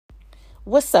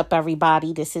What's up,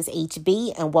 everybody? This is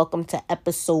HB, and welcome to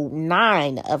episode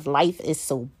 9 of Life is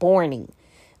So Boring.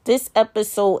 This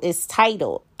episode is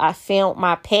titled, I Found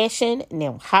My Passion.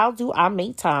 Now, how do I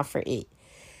make time for it?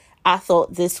 I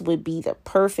thought this would be the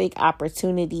perfect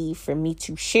opportunity for me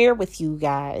to share with you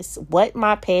guys what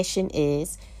my passion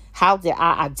is, how did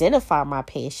I identify my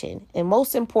passion, and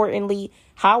most importantly,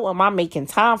 how am I making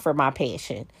time for my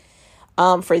passion?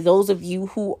 For those of you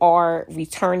who are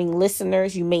returning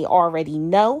listeners, you may already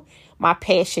know my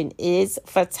passion is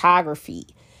photography.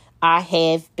 I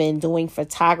have been doing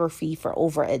photography for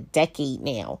over a decade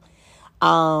now.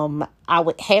 I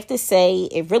would have to say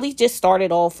it really just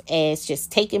started off as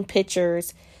just taking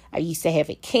pictures. I used to have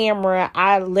a camera.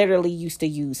 I literally used to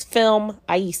use film.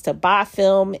 I used to buy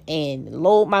film and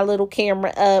load my little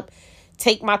camera up,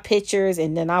 take my pictures,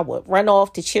 and then I would run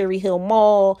off to Cherry Hill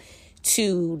Mall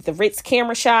to the Ritz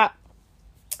camera shop,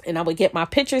 and I would get my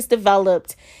pictures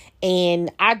developed.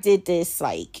 And I did this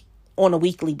like on a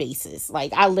weekly basis. I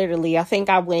think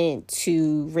I went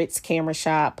to Ritz camera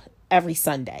shop every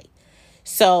Sunday.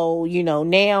 So,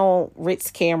 now Ritz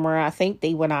camera, I think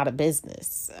they went out of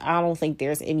business. I don't think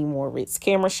there's any more Ritz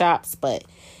camera shops, but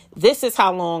this is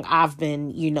how long I've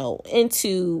been,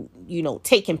 into,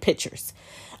 taking pictures.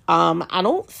 I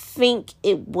don't think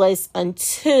it was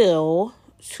until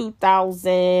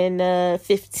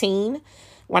 2015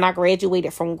 when I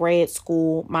graduated from grad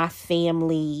school. My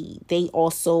family, they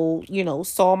also,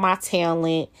 saw my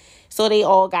talent. So they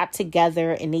all got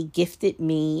together and they gifted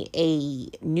me a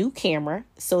new camera.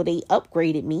 So they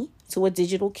upgraded me to a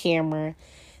digital camera.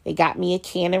 They got me a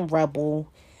Canon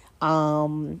Rebel.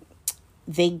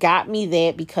 They got me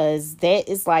that because that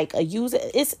is like a user.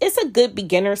 It's a good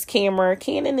beginner's camera.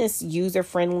 Canon is user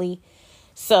friendly.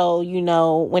 So,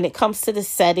 when it comes to the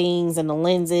settings and the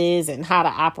lenses and how to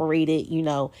operate it,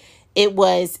 it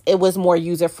was more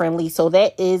user friendly. So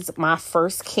that is my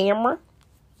first camera.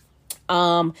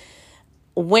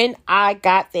 When I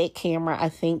got that camera, I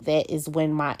think that is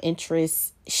when my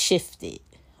interest shifted.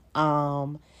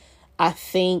 I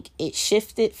think it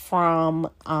shifted from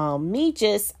I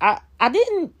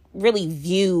didn't really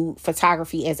view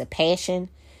photography as a passion.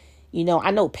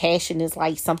 I know passion is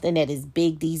like something that is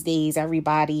big these days.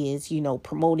 Everybody is,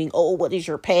 promoting, what is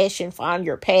your passion? Find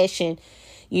your passion.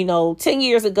 10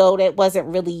 years ago, that wasn't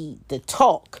really the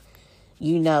talk.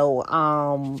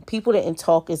 People didn't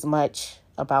talk as much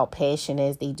about passion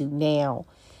as they do now.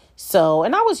 So,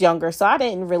 and I was younger, so I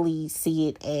didn't really see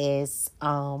it as,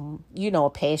 a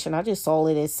passion. I just saw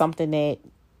it as something that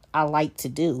I like to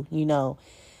do,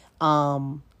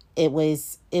 It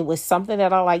was something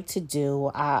that I like to do.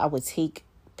 I would take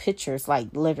pictures like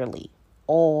literally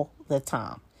all the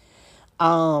time.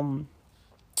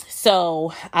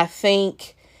 So I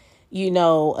think,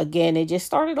 again, it just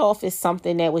started off as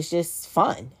something that was just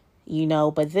fun,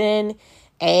 but then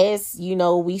as,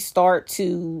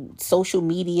 social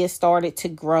media started to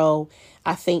grow,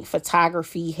 I think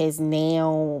photography has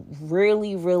now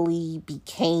really, really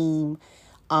became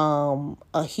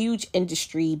a huge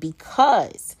industry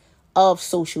because of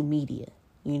social media.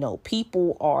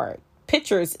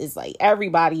 Pictures is like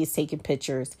everybody is taking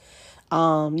pictures.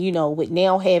 With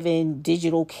now having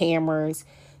digital cameras,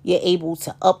 you're able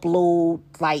to upload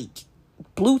like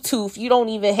Bluetooth. You don't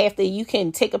even have to, you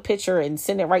can take a picture and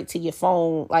send it right to your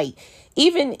phone.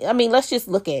 Let's just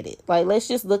look at it. Let's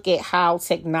just look at how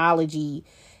technology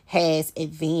has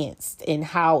advanced and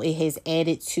how it has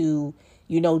added to,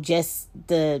 just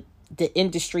the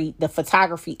industry, the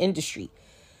photography industry.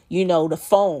 The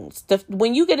phones.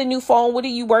 When you get a new phone, what are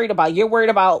you worried about? You're worried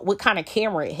about what kind of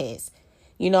camera it has.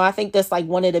 I think that's like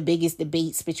one of the biggest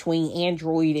debates between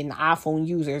Android and iPhone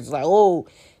users. Like,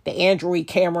 the Android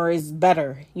camera is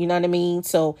better. You know what I mean?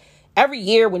 So every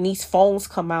year when these phones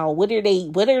come out, what are they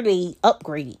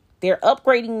upgrading? They're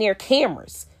upgrading their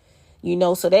cameras.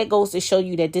 So that goes to show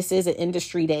you that this is an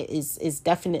industry that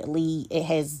it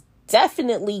has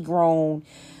definitely grown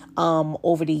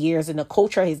over the years, and the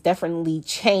culture has definitely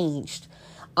changed.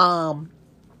 For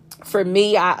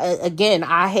me,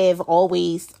 I have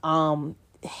always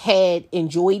had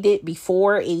enjoyed it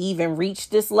before it even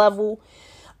reached this level.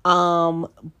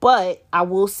 But I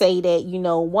will say that,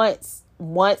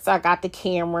 once I got the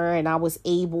camera and I was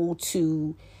able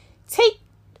to take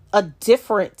a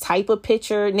different type of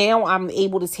picture, now I'm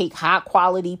able to take high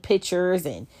quality pictures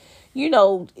and,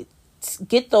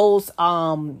 get those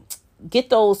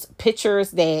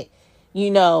pictures that,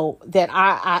 that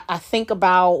I think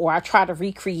about or I try to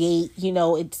recreate.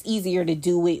 It's easier to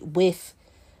do it with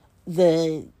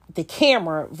the the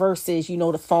camera versus,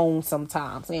 the phone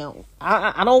sometimes.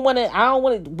 I don't want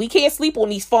to, we can't sleep on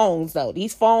these phones though.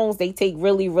 These phones, they take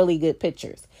really, really good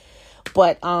pictures.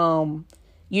 But,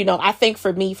 I think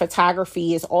for me,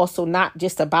 photography is also not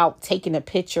just about taking a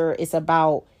picture. It's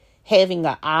about having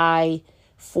an eye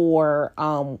for,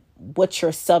 what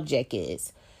your subject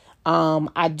is.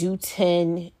 I do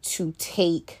tend to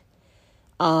take,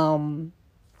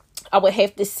 I would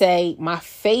have to say my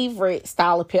favorite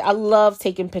style of picture. I love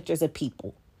taking pictures of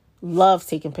people. Love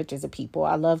taking pictures of people.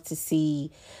 I love to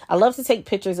take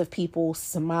pictures of people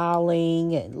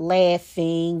smiling and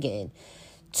laughing and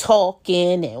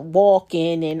talking and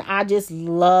walking. And I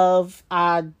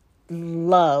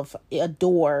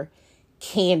adore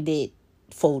candid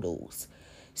photos.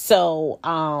 So,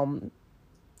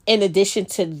 in addition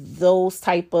to those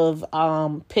type of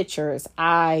pictures,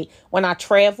 when I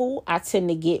travel, I tend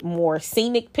to get more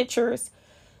scenic pictures,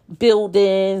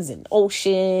 buildings and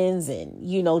oceans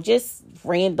and, just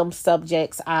random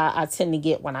subjects I tend to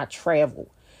get when I travel.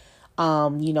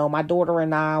 My daughter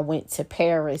and I went to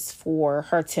Paris for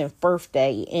her 10th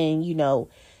birthday, and,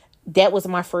 that was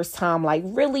my first time like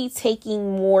really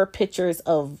taking more pictures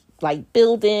of like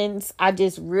buildings. I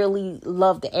just really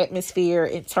love the atmosphere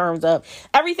in terms of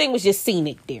everything was just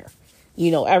scenic there.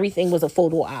 Everything was a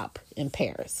photo op in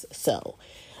Paris. So,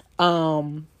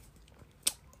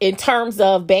 in terms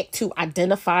of back to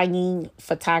identifying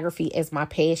photography as my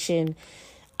passion,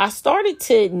 I started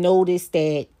to notice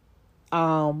that,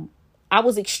 I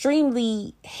was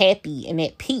extremely happy and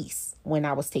at peace when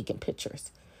I was taking pictures.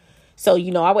 So,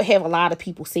 I would have a lot of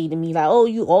people say to me like, oh,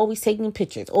 you always taking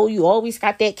pictures. Oh, you always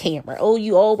got that camera. Oh,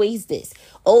 you always this.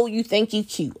 Oh, you think you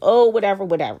cute. Oh, whatever.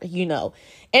 And it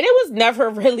was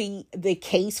never really the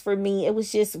case for me. It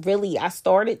was just really, I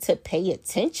started to pay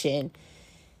attention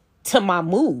to my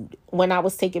mood when I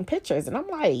was taking pictures. And I'm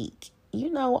like,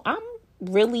 I'm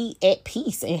really at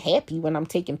peace and happy when I'm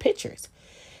taking pictures.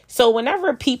 So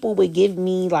whenever people would give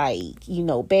me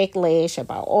backlash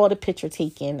about all the picture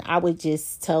taking, I would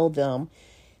just tell them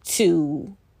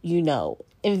to,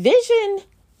 envision,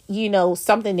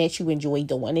 something that you enjoy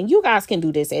doing. And you guys can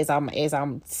do this as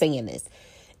I'm saying this.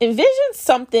 Envision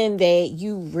something that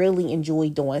you really enjoy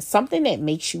doing, something that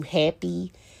makes you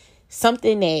happy,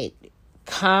 something that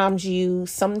calms you,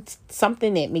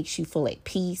 something that makes you feel at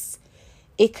peace.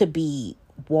 It could be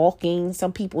walking.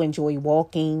 Some people enjoy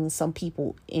walking. Some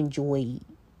people enjoy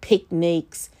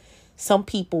picnics. Some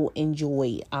people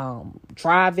enjoy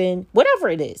driving. Whatever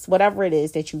it is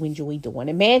that you enjoy doing.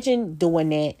 Imagine doing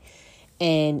that.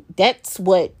 And that's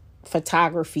what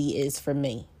photography is for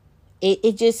me.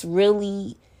 It just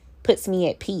really puts me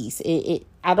at peace.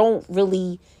 I don't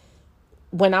really,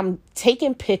 when I'm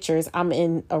taking pictures, I'm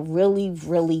in a really,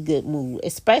 really good mood,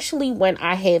 especially when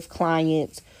I have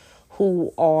clients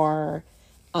who are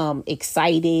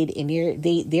excited and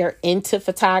they're into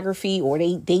photography, or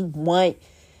they want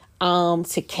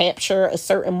to capture a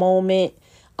certain moment.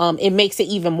 It makes it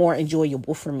even more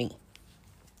enjoyable for me.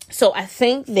 So I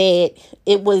think that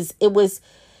it was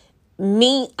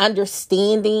me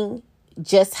understanding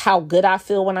just how good I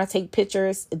feel when I take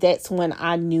pictures. That's when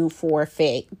I knew for a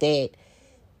fact that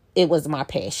it was my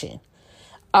passion.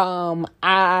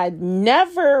 I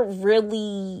never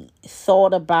really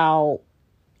thought about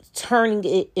turning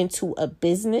it into a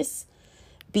business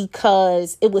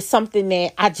because it was something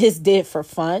that I just did for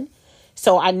fun.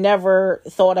 So I never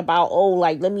thought about,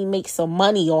 let me make some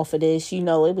money off of this. It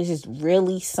was just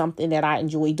really something that I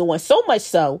enjoy doing. So much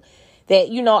so that,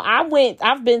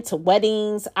 I've been to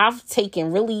weddings. I've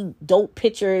taken really dope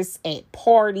pictures at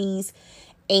parties,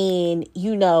 and,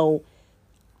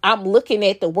 I'm looking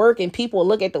at the work, and people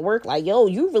look at the work like, yo,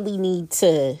 you really need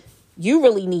to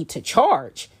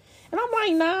charge. And I'm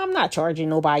like, nah, I'm not charging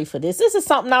nobody for this. This is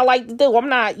something I like to do. I'm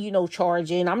not,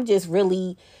 charging. I'm just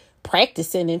really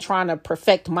practicing and trying to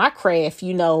perfect my craft.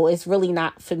 It's really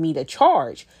not for me to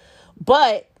charge.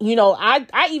 But,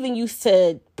 I even used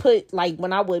to put,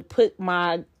 when I would put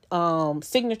my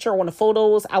signature on the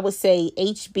photos, I would say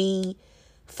HB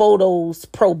Photos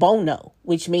Pro Bono,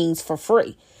 which means for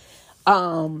free.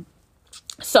 So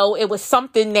it was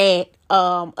something that,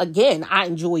 again, I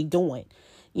enjoy doing.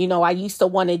 I used to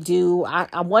want to do,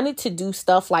 I wanted to do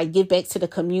stuff like give back to the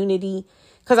community,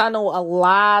 because I know a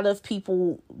lot of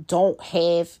people don't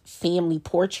have family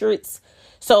portraits.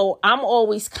 So I'm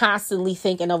always constantly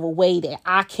thinking of a way that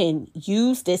I can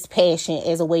use this passion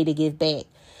as a way to give back.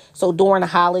 So during the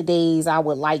holidays, I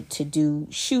would like to do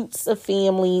shoots of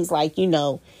families,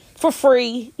 for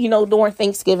free, during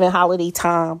Thanksgiving holiday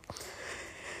time.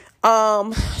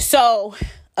 So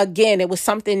again, it was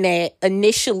something that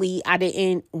initially I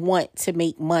didn't want to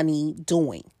make money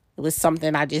doing. It was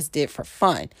something I just did for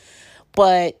fun.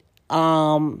 But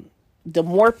the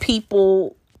more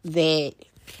people that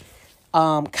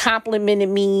complimented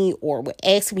me or would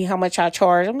ask me how much I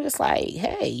charge, I'm just like,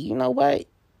 hey, you know what?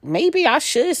 Maybe I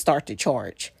should start to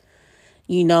charge.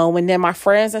 And then my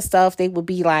friends and stuff, they would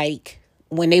be like,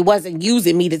 when they wasn't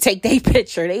using me to take their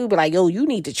picture, they would be like, yo, you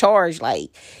need to charge, like,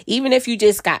 even if you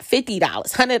just got $50,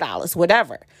 $100,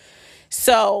 whatever.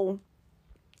 So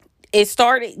it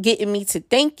started getting me to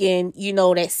thinking,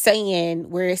 that saying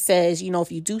where it says,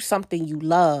 if you do something you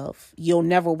love, you'll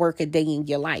never work a day in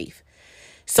your life.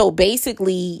 So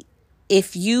basically,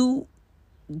 if you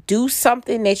do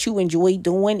something that you enjoy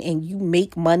doing and you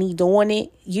make money doing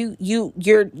it,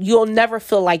 you'll never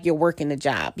feel like you're working a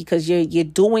job because you're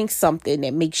doing something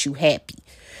that makes you happy.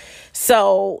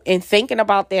 So in thinking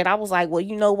about that, I was like, well,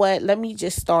 you know what? Let me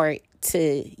just start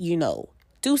to,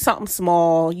 do something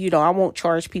small. I won't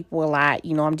charge people a lot.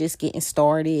 I'm just getting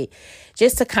started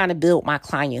just to kind of build my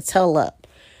clientele up.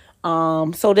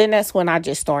 So then that's when I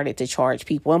just started to charge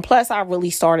people. And plus I really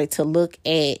started to look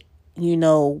at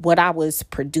what I was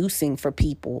producing for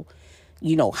people,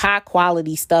 high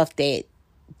quality stuff that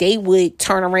they would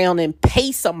turn around and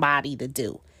pay somebody to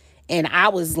do. And I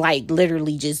was like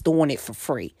literally just doing it for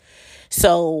free.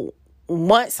 So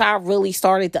once I really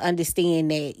started to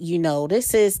understand that,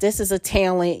 this is a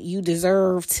talent, you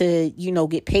deserve to,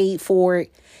 get paid for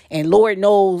it. And Lord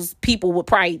knows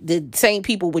the same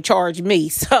people would charge me.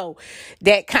 So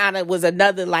that kind of was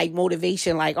another like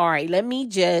motivation, like, all right, let me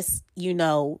just,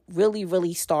 really,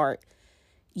 really start,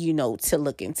 to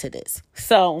look into this.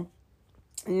 So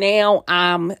now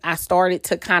I started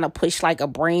to kind of push like a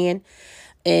brand.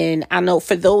 And I know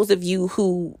for those of you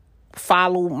who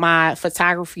follow my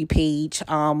photography page,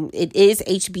 it is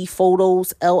HB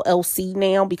Photos LLC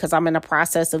now because I'm in the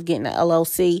process of getting an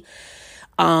LLC.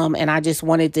 And I just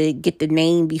wanted to get the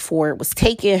name before it was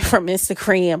taken from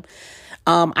Instagram.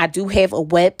 I do have a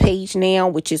web page now,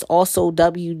 which is also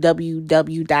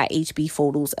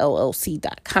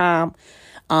www.hbphotoslllc.com.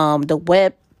 The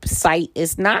website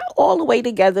is not all the way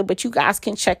together, but you guys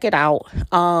can check it out.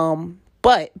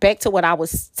 But back to what I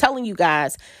was telling you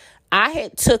guys, I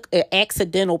had took an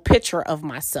accidental picture of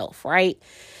myself, right?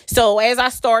 So as I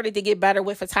started to get better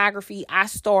with photography, I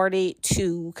started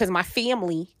to, because my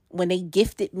family, when they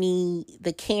gifted me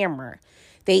the camera,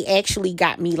 they actually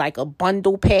got me like a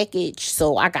bundle package.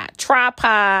 So I got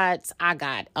tripods, I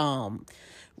got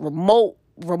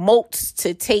remotes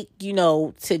to take,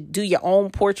 to do your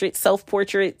own portrait,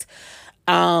 self-portrait,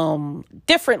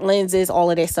 different lenses,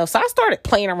 all of that stuff. So I started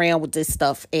playing around with this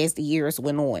stuff as the years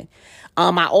went on.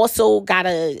 I also got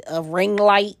a ring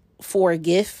light for a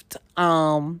gift.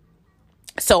 So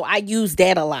I use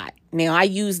that a lot. Now I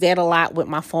use that a lot with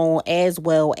my phone as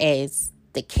well as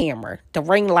the camera. The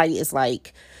ring light is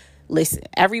like, listen,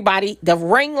 everybody, the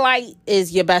ring light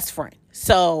is your best friend.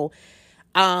 So,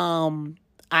 I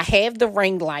have the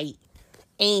ring light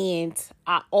and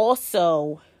I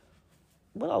also,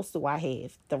 what else do I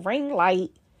have? The ring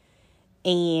light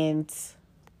and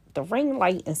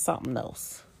something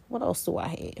else. What else do I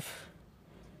have?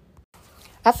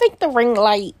 I think the ring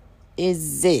light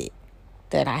is it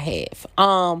that I have.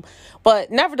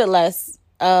 But nevertheless,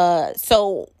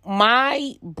 so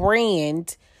my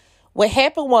brand, what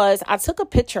happened was I took a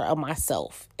picture of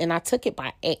myself and I took it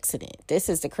by accident. This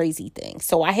is the crazy thing.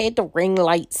 So I had the ring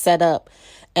light set up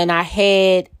and I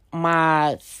had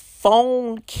my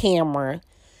phone camera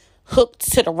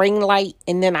hooked to the ring light.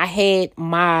 And then I had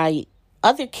my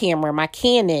other camera, my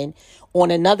Canon, on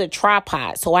another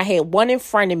tripod. So I had one in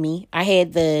front of me. I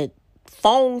had the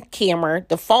phone camera,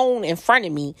 the phone in front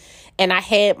of me, and I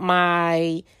had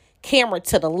my camera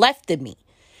to the left of me.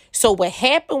 So what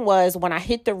happened was when I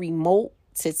hit the remote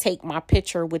to take my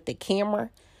picture with the camera,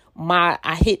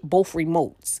 I hit both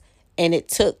remotes and it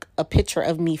took a picture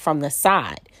of me from the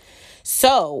side.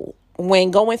 So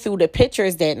when going through the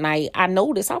pictures that night, I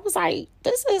noticed, I was like,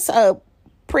 this is a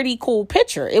pretty cool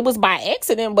picture. It was by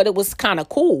accident, but it was kind of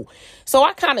cool. So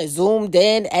I kind of zoomed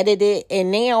in, edited,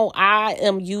 and now I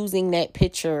am using that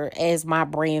picture as my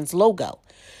brand's logo.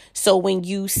 So when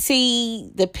you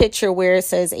see the picture where it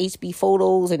says HB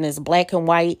Photos and it's black and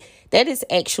white, that is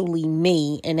actually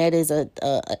me. And that is a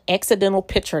accidental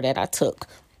picture that I took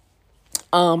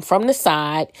from the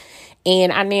side.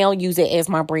 And I now use it as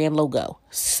my brand logo.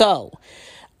 So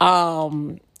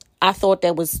I thought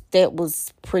that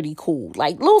was pretty cool.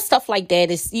 Like little stuff like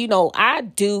that is, I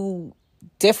do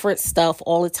different stuff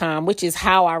all the time, which is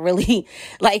how I really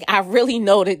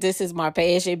know that this is my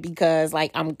passion because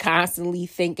like I'm constantly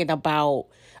thinking about,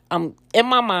 in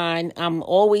my mind, I'm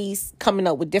always coming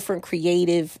up with different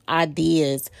creative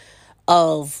ideas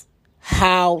of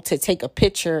how to take a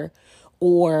picture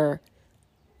or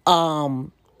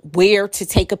where to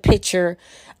take a picture.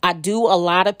 I do a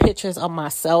lot of pictures of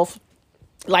myself.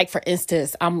 Like, for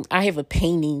instance, I have a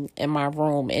painting in my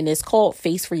room, and it's called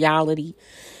Face Reality.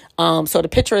 So the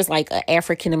picture is like an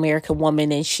African American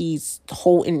woman, and she's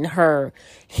holding her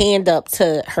hand up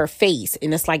to her face,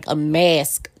 and it's like a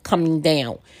mask coming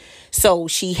down. So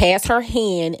she has her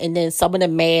hand, and then some of the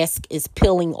mask is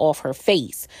peeling off her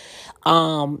face.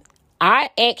 I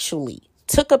actually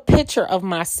took a picture of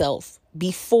myself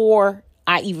before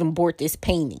I even bought this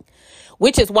painting,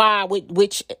 which is why I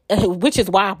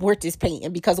bought this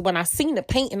painting, because when I seen the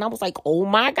painting, I was like, oh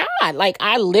my God. Like,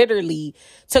 I literally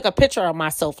took a picture of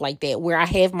myself like that, where I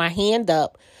have my hand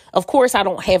up. Of course, I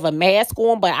don't have a mask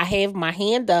on, but I have my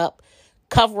hand up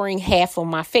covering half of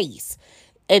my face.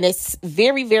 And it's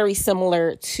very, very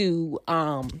similar to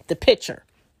the picture.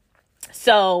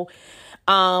 So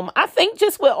I think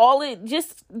just with all it,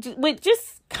 just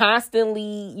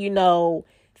constantly,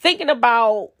 thinking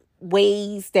about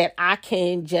ways that I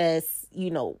can just,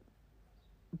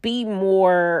 be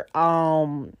more,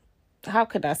 how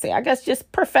could I say? I guess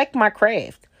just perfect my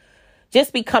craft.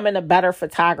 Just becoming a better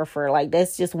photographer. Like,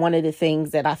 that's just one of the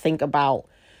things that I think about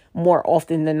more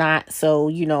often than not. So,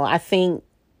 I think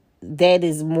that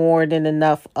is more than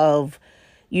enough of,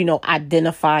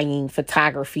 identifying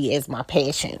photography as my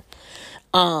passion.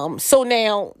 So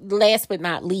now, last but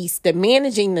not least, the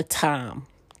managing of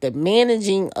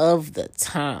the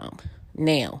time.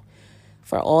 Now,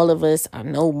 for all of us, I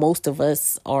know most of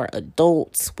us are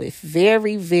adults with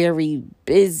very, very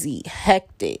busy,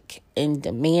 hectic, and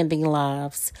demanding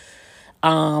lives.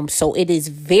 So it is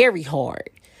very hard,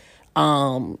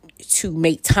 to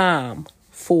make time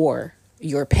for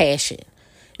your passion.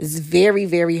 It's very,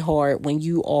 very hard when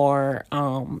you are,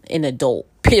 an adult,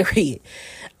 period.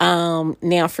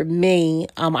 Now for me,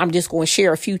 I'm just going to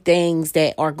share a few things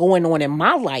that are going on in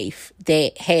my life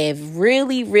that have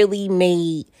really, really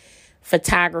made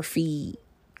photography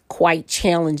quite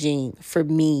challenging for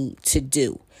me to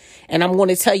do. And I'm going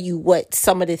to tell you what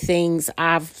some of the things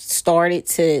I've started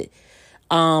to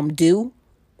do.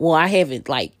 Well, I haven't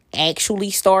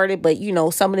actually started, but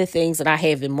some of the things that I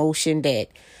have in motion that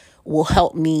will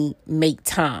help me make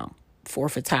time for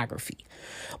photography.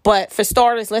 But for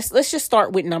starters, let's just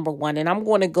start with number one. And I'm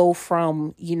going to go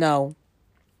from,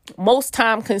 most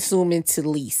time consuming to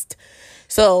least.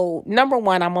 So number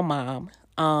one, I'm a mom.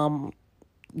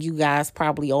 You guys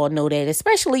probably all know that,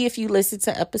 especially if you listen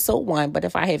to episode 1. But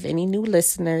if I have any new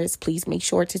listeners, please make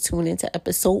sure to tune into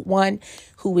episode 1,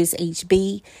 who is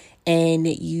HB, and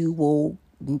you will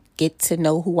get to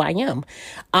know who I am.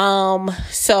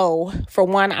 So for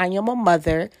one, I am a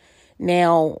mother.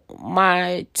 Now,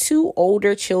 my 2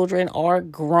 older children are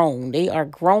grown. They are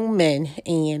grown men,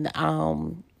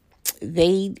 and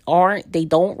they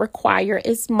don't require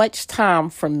as much time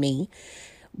from me.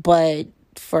 But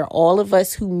for all of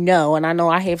us who know, and I know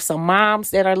I have some moms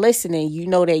that are listening, you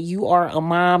know that you are a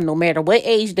mom no matter what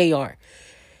age they are.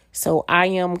 So I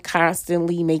am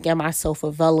constantly making myself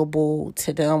available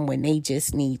to them when they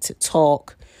just need to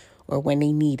talk or when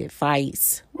they need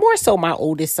advice. More so my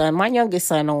oldest son. My youngest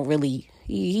son don't really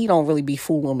be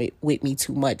fooling with me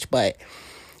too much, but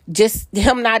just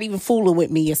him not even fooling with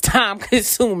me is time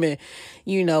consuming,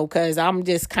 because I'm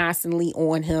just constantly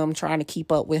on him, trying to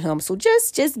keep up with him. So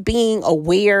just being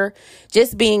aware,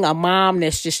 just being a mom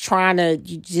that's just trying to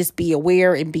just be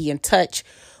aware and be in touch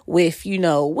with,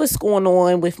 what's going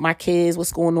on with my kids,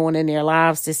 what's going on in their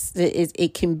lives.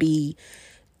 It can be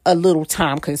a little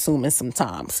time consuming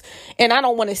sometimes. And I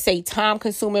don't want to say time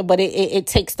consuming, but it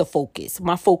takes the focus.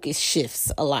 My focus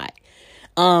shifts a lot.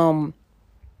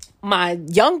 My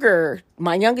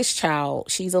youngest child,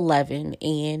 she's 11,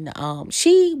 and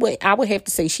I would have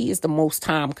to say she is the most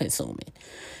time consuming.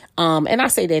 And I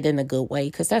say that in a good way,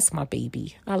 because that's my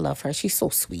baby. I love her. She's so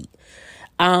sweet.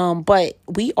 But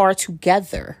we are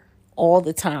together all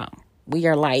the time. We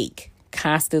are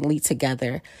constantly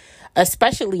together,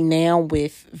 especially now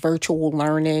with virtual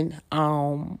learning,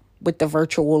 with the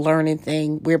virtual learning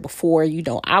thing, where before,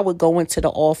 I would go into the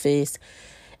office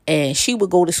and she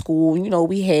would go to school.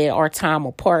 We had our time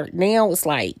apart. Now it's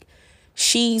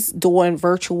she's doing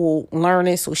virtual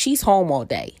learning, so she's home all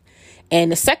day.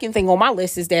 And the second thing on my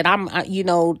list is that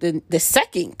the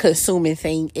second consuming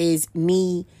thing is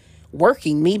me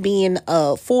working, me being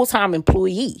a full-time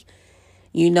employee.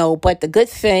 But the good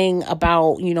thing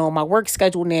about, my work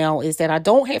schedule now is that I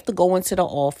don't have to go into the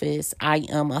office. I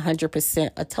am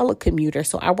 100% a telecommuter,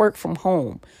 so I work from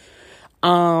home.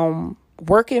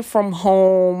 Working from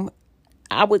home,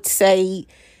 I would say,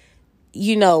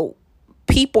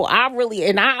 people, I've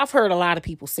heard a lot of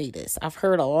people say this.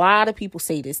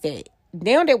 That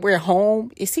now that we're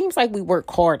home, it seems like we work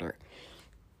harder.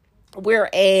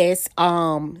 Whereas,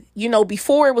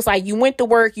 before it was like you went to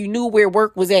work, you knew where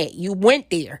work was at. You went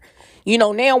there.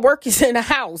 Now work is in the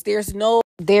house.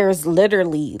 There's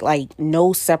literally like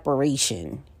no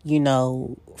separation,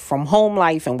 from home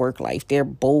life and work life. They're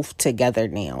both together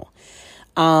now.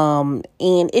 And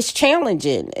it's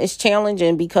challenging. It's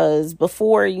challenging because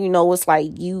before, it's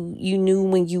like you knew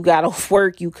when you got off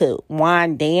work, you could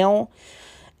wind down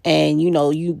and,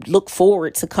 you look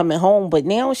forward to coming home. But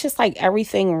now it's just like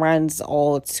everything runs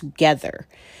all together.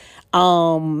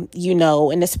 And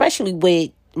especially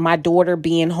with my daughter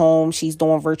being home, she's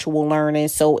doing virtual learning.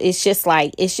 So it's just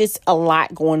a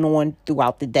lot going on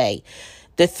throughout the day.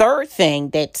 The third thing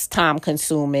that's time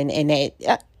consuming and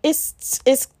that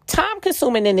it's time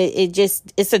consuming and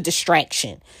it's a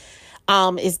distraction.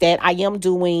 Is that I am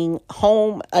doing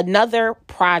another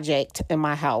project in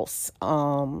my house.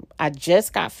 I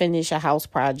just got finished a house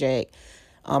project.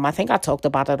 I think I talked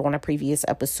about it on a previous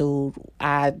episode.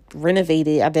 I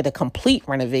did a complete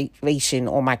renovation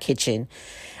on my kitchen.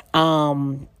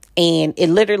 And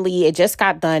it just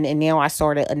got done and now I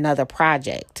started another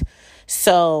project.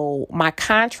 So my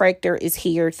contractor is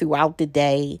here throughout the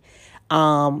day,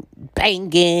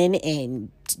 banging and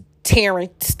tearing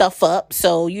stuff up.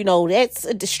 So, that's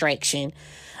a distraction.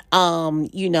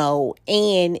 And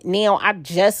now I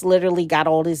just literally got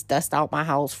all this dust out my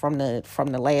house from the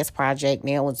last project.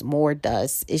 Now it's more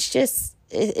dust. It's just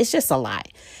a lot.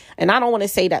 And I don't want to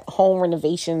say that home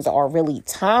renovations are really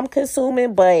time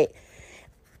consuming, but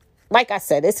like I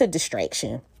said, it's a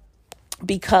distraction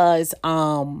because,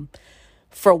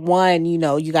 for one, you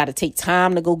got to take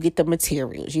time to go get the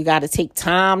materials. You got to take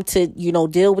time to,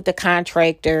 deal with the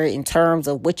contractor in terms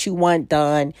of what you want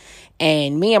done.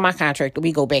 And me and my contractor,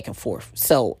 we go back and forth.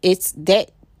 So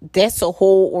that's a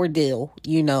whole ordeal,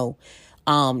 the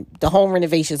home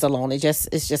renovations alone. It's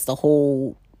just a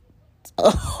whole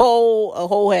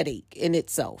headache in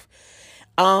itself.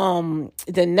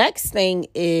 The next thing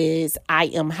is I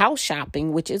am house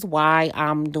shopping, which is why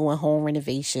I'm doing home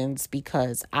renovations,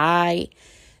 because I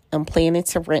am planning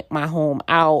to rent my home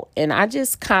out and I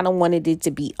just kind of wanted it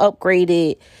to be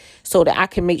upgraded so that I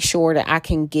can make sure that I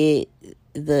can get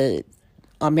the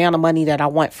amount of money that I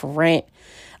want for rent.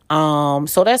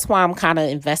 So that's why I'm kind of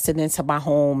invested into my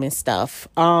home and stuff.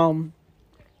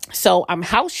 So I'm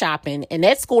house shopping and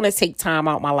that's going to take time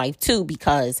out my life too,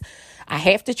 because I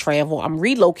have to travel. I'm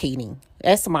relocating.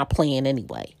 That's my plan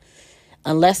anyway.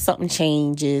 Unless something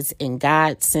changes and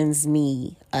God sends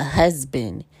me a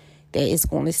husband that is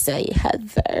going to say,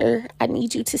 Heather, I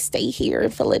need you to stay here in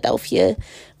Philadelphia.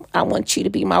 I want you to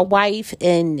be my wife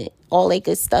and all that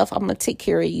good stuff. I'm going to take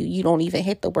care of you. You don't even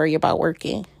have to worry about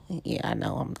working. Yeah, I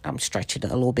know I'm stretching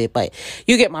it a little bit, but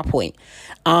you get my point.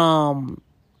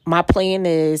 My plan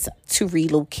is to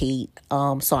relocate.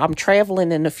 So I'm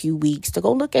traveling in a few weeks to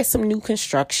go look at some new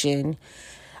construction.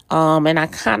 And I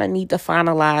kind of need to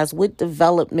finalize what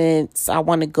developments I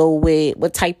want to go with,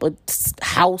 what type of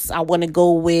house I want to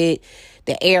go with,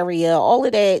 the area. All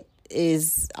of that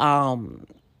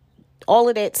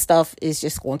stuff is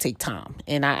just going to take time.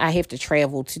 And I have to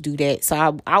travel to do that.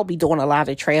 So I'll be doing a lot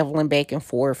of traveling back and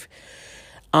forth,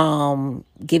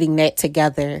 getting that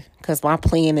together, because my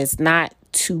plan is not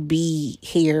to be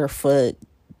here for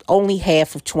only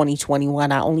half of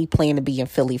 2021. I only plan to be in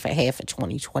Philly for half of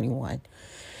 2021.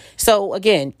 So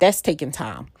again, that's taking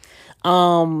time.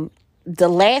 The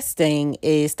last thing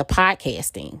is the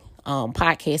podcasting.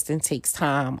 Podcasting takes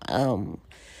time.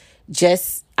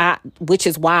 Which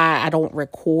is why I don't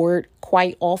record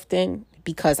quite often,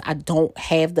 because I don't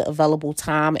have the available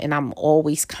time and I'm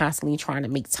always constantly trying to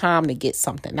make time to get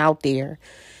something out there.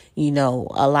 A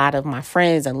lot of my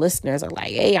friends and listeners are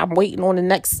like, hey, I'm waiting on the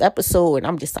next episode. And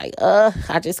I'm just like,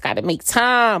 I just got to make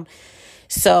time.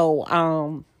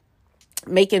 So,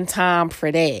 making time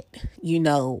for that,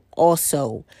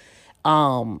 also,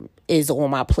 is on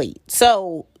my plate.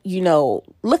 So,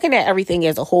 looking at everything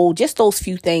as a whole, just those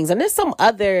few things. And there's some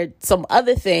other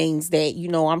things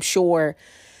that, I'm sure,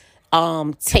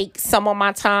 take some of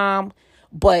my time.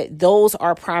 But those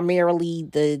are primarily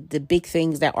the big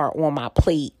things that are on my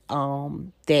plate,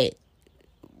 that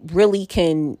really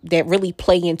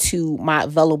play into my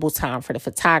available time for the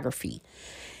photography.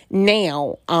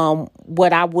 Now,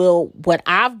 what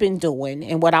I've been doing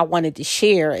and what I wanted to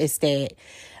share is that,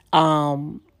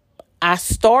 I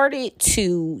started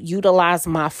to utilize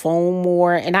my phone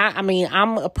more. And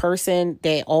I'm a person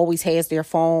that always has their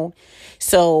phone.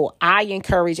 So I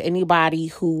encourage anybody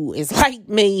who is like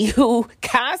me, who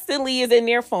constantly is in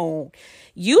their phone.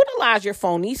 Utilize your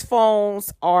phone. These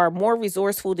phones are more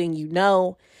resourceful than you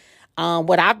know.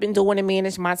 What I've been doing to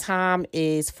manage my time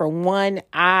is, for one,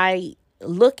 I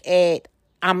look at,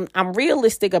 I'm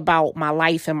realistic about my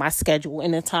life and my schedule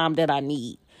and the time that I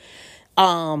need.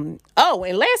 And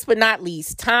last but not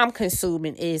least, time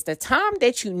consuming is the time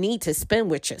that you need to spend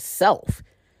with yourself.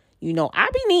 I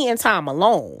be needing time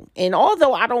alone. And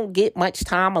although I don't get much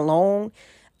time alone,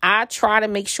 I try to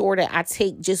make sure that I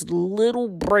take just little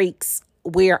breaks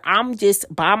where I'm just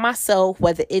by myself,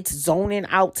 whether it's zoning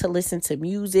out to listen to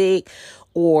music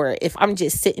or if I'm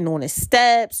just sitting on the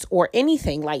steps or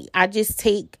anything. Like, I just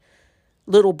take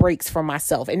little breaks for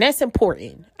myself. And that's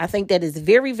important. I think that is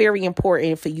very, very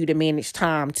important for you to manage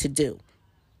time to do.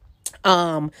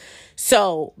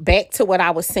 So back to what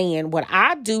I was saying, what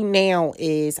I do now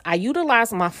is I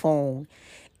utilize my phone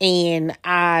and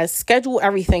I schedule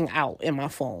everything out in my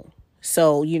phone.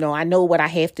 So, I know what I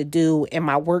have to do in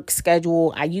my work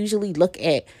schedule. I usually look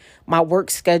at my work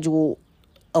schedule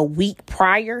a week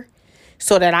prior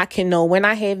so that I can know when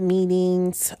I have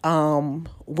meetings,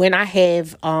 when I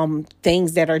have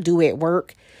things that are due at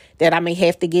work that I may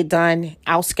have to get done.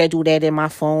 I'll schedule that in my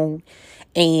phone.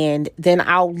 And then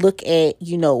I'll look at,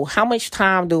 how much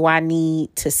time do I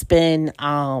need to spend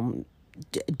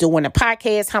doing a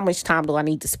podcast? How much time do I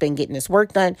need to spend getting this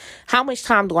work done? How much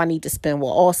time do I need to spend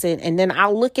with Austin? And then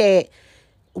I'll look at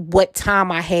what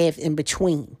time I have in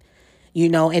between,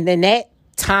 and then that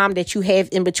time that you have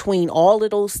in between all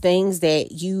of those things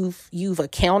that you've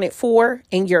accounted for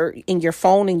in your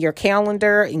phone, in your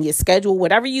calendar, in your schedule,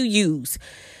 whatever you use,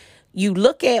 you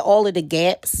look at all of the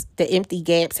gaps, the empty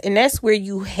gaps, and that's where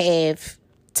you have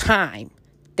time.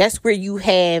 That's where you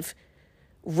have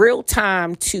real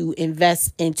time to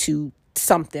invest into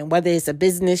something, whether it's a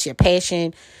business, your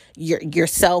passion,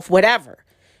 yourself, whatever.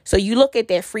 So you look at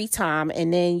that free time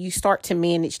and then you start to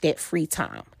manage that free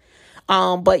time.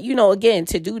 But, again,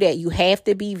 to do that, you have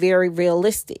to be very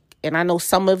realistic. And I know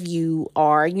some of you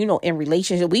are, in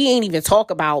relationship. We ain't even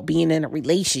talk about being in a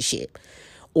relationship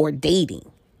or dating.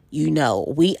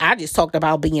 I just talked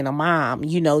about being a mom.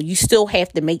 You still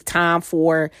have to make time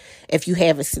for, if you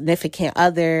have a significant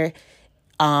other,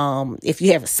 if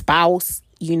you have a spouse,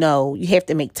 you have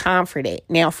to make time for that.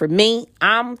 Now, for me,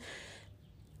 I'm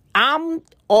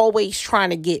always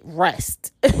trying to get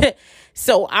rest.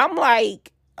 So I'm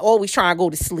like always trying to go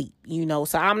to sleep,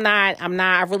 so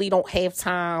I really don't have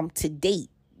time to date,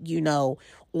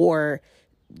 or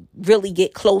really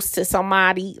get close to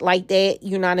somebody like that.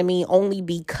 You know what I mean? Only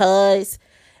because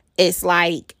it's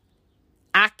like,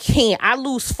 I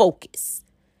lose focus,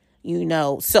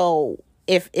 so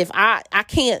if I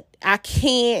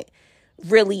can't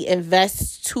really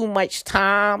invest too much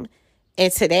time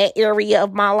into that area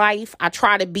of my life. I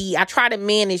try to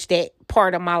manage that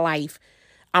part of my life.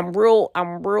 I'm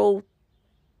real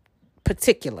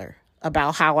particular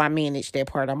about how I manage that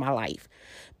part of my life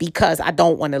because I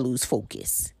don't want to lose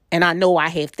focus. And I know I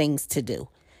have things to do.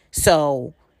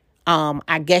 So,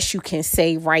 I guess you can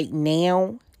say right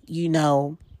now,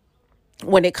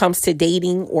 when it comes to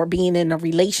dating or being in a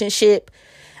relationship,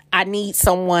 I need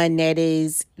someone that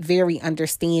is very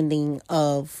understanding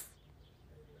of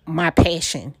my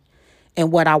passion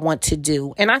and what I want to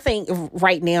do. And I think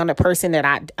right now, the person that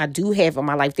I do have in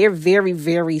my life, they're very,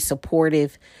 very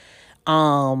supportive.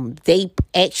 They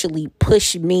actually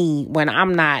push me when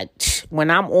I'm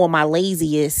on my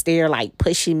laziest. They're like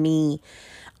pushing me,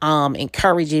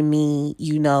 encouraging me,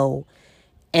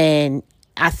 and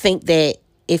I think that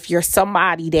if you're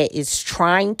somebody that is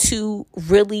trying to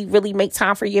really, really make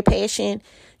time for your passion,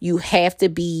 you have to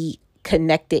be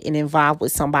connected and involved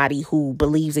with somebody who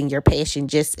believes in your passion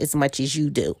just as much as you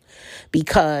do,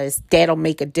 because that'll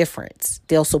make a difference.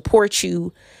 They'll support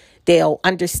you. They'll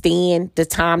understand the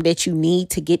time that you need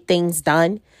to get things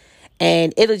done.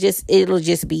 And it'll just be, it'll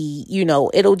just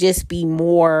be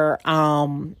more,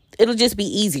 it'll just be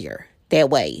easier that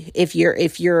way if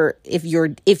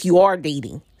you are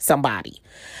dating somebody.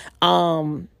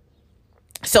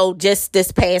 So just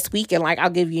this past weekend, like, I'll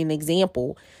give you an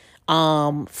example.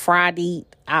 Friday,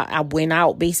 I went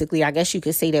out. Basically, I guess you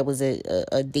could say that was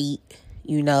a date.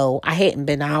 I hadn't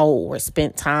been out or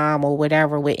spent time or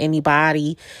whatever with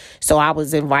anybody. So I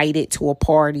was invited to a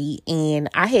party, and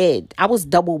I was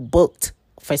double booked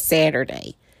for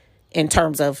Saturday in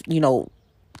terms of, 2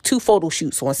 photo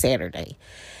shoots on Saturday.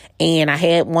 And I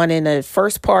had one in the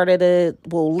first part of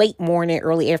late morning,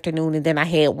 early afternoon. And then I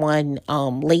had one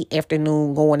late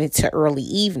afternoon going into early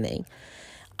evening.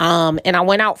 And I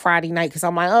went out Friday night because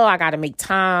I'm like, I got to make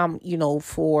time,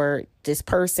 for this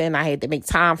person. I had to make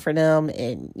time for them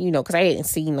and, because I hadn't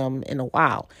seen them in a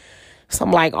while. So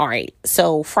I'm like, all right.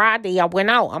 So Friday I went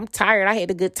out. I'm tired. I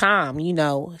had a good time,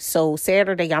 So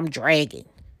Saturday I'm dragging,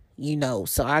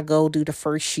 So I go do the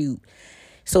first shoot.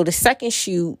 So the second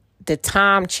shoot, the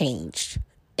time changed.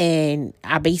 And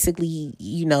I basically,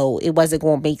 it wasn't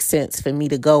going to make sense for me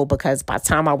to go because by the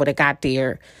time I would have got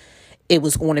there, it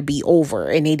was going to be over.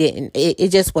 And it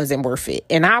just wasn't worth it.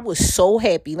 And I was so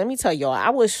happy. Let me tell y'all, I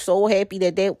was so happy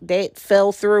that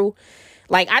fell through.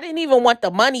 Like, I didn't even want the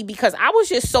money because I was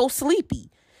just so sleepy.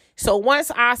 So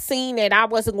once I seen that I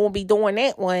wasn't going to be doing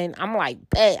that one, I'm like,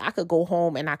 bet I could go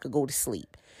home and I could go to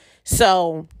sleep.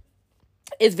 So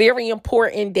it's very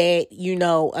important that,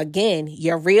 again,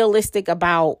 you're realistic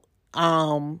about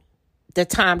the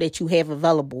time that you have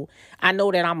available. I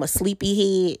know that I'm a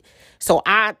sleepyhead, so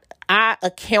I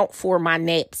account for my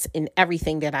naps in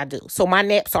everything that I do. So my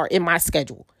naps are in my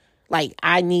schedule. Like,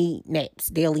 I need naps,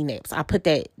 daily naps. I put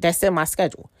that's in my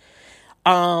schedule.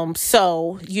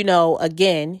 So,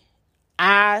 again,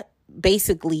 I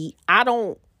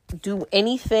don't do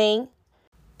anything.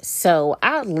 So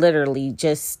I literally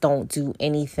just don't do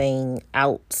anything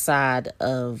outside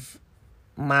of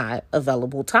my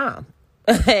available time.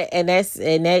 and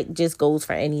that just goes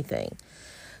for anything.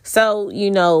 So,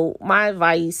 my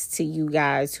advice to you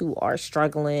guys who are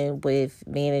struggling with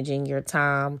managing your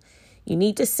time, you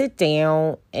need to sit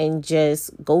down and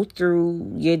just go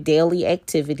through your daily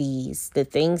activities, the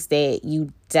things that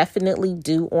you definitely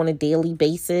do on a daily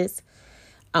basis.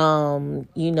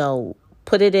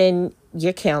 Put it in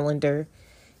your calendar,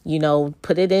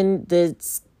 put it in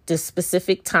the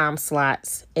specific time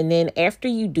slots. And then after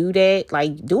you do that,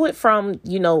 like, do it from,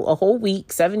 a whole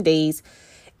week, 7 days.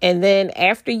 And then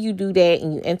after you do that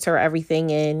and you enter everything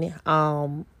in,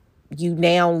 you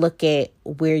now look at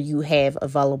where you have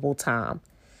available time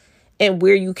and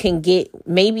where you can get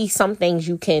maybe some things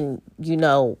you can,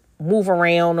 move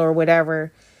around or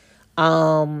whatever.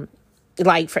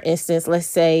 Like, for instance, let's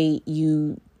say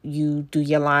you do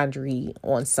your laundry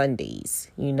on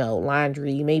Sundays,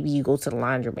 laundry, maybe you go to the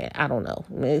laundromat. I don't know.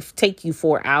 It take you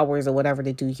 4 hours or whatever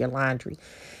to do your laundry.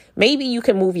 Maybe you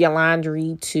can move your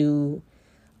laundry to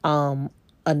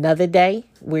another day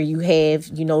where you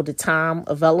have, the time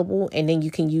available, and then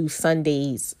you can use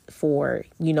Sundays for,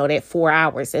 that 4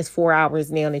 hours. That's 4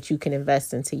 hours now that you can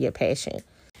invest into your passion.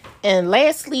 And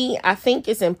lastly, I think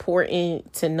it's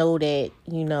important to know that,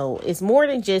 it's more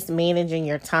than just managing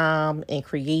your time and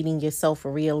creating yourself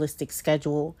a realistic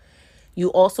schedule. You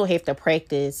also have to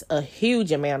practice a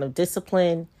huge amount of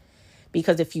discipline,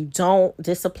 because if you don't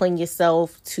discipline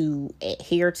yourself to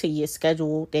adhere to your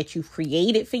schedule that you've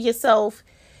created for yourself,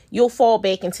 you'll fall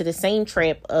back into the same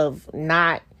trap of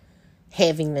not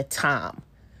having the time.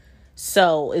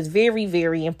 So it's very,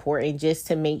 very important just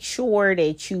to make sure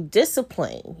that you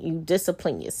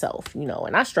discipline yourself,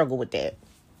 and I struggle with that.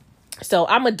 So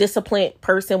I'm a disciplined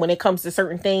person when it comes to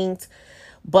certain things,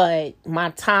 but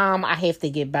my time, I have to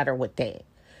get better with that.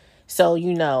 So,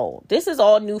 this is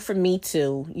all new for me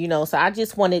too, so I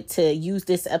just wanted to use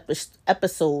this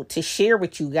episode to share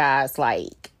with you guys,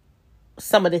 like,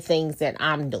 some of the things that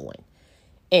I'm doing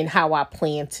and how I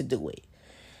plan to do it.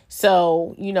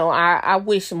 So, I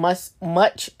wish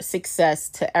much success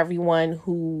to everyone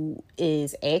who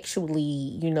is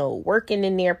actually, working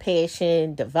in their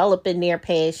passion, developing their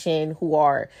passion, who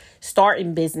are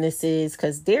starting businesses.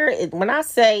 Because when I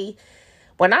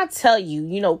tell you,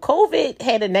 COVID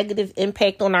had a negative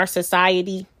impact on our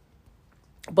society.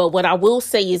 But what I will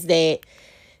say is that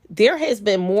there has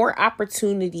been more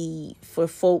opportunity for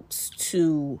folks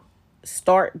to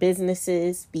start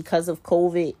businesses because of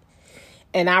COVID.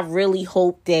 And I really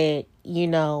hope that,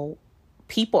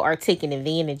 people are taking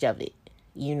advantage of it,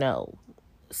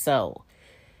 So,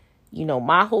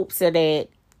 my hopes are that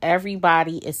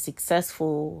everybody is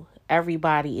successful.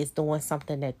 Everybody is doing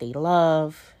something that they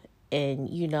love. And,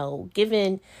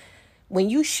 when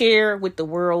you share with the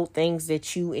world things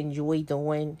that you enjoy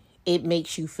doing, it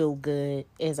makes you feel good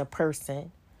as a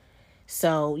person.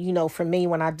 So, for me,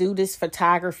 when I do this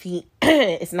photography,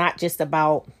 it's not just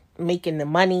about making the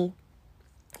money.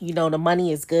 The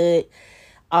money is good.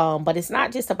 But it's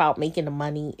not just about making the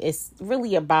money. It's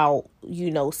really about,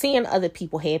 seeing other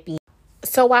people happy.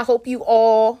 So I hope you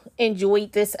all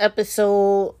enjoyed this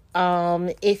episode.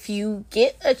 If you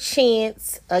get a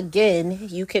chance, again,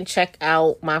 you can check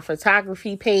out my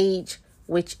photography page,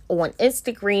 which on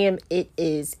Instagram, it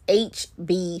is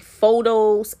HB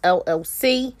Photos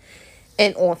LLC.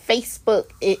 And on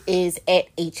Facebook, it is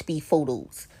at HB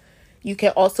Photos. You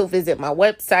can also visit my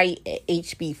website at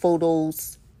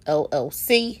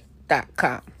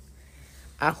hbphotoslllc.com.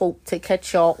 I hope to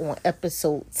catch y'all on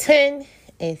episode 10.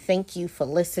 And thank you for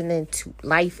listening to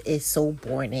Life is So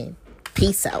Boring.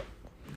 Peace out.